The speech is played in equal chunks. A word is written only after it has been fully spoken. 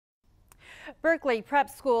Berkeley Prep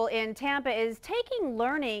School in Tampa is taking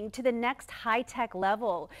learning to the next high-tech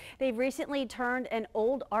level. They've recently turned an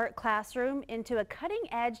old art classroom into a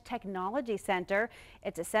cutting-edge technology center.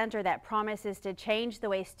 It's a center that promises to change the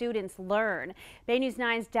way students learn. Bay News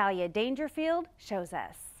 9's Dahlia Dangerfield shows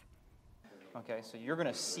us. Okay, so you're going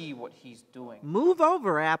to see what he's doing. Move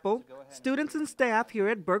over, Apple. Students and staff here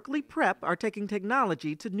at Berkeley Prep are taking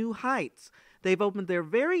technology to new heights. They've opened their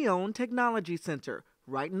very own technology center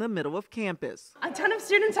right in the middle of campus. A ton of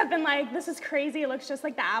students have been like, this is crazy, it looks just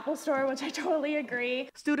like the Apple Store, which I totally agree.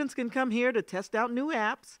 Students can come here to test out new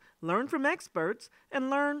apps, learn from experts, and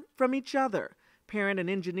learn from each other. Parent and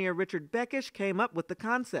engineer Richard Beckish came up with the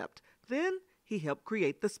concept. Then he helped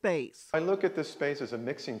create the space. I look at this space as a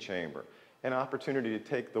mixing chamber, an opportunity to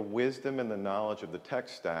take the wisdom and the knowledge of the tech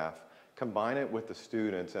staff, combine it with the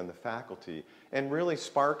students and the faculty, and really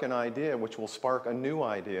spark an idea which will spark a new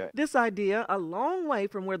idea. This idea, a long way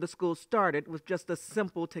from where the school started with just a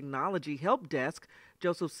simple technology help desk.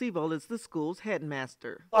 Joseph Seavol is the school's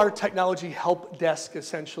headmaster. Our technology help desk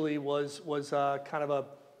essentially was kind of a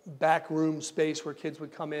back room space where kids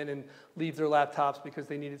would come in and leave their laptops because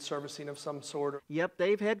they needed servicing of some sort. Yep,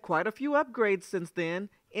 they've had quite a few upgrades since then,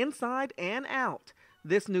 inside and out.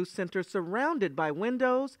 This new center surrounded by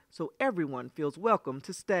windows, so everyone feels welcome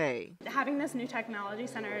to stay. Having this new technology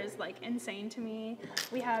center is like insane to me.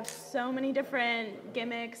 We have so many different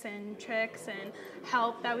gimmicks and tricks and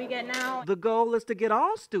help that we get now. The goal is to get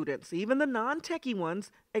all students, even the non-techie ones,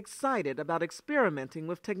 excited about experimenting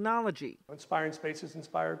with technology. Inspiring spaces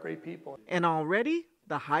inspire great people. And already,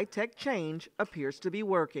 the high-tech change appears to be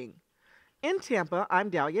working. In Tampa, I'm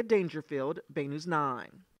Dahlia Dangerfield, Bay News 9.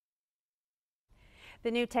 The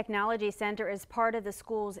new technology center is part of the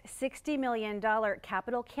school's $60 million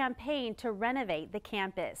capital campaign to renovate the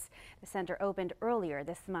campus. The center opened earlier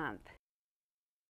this month.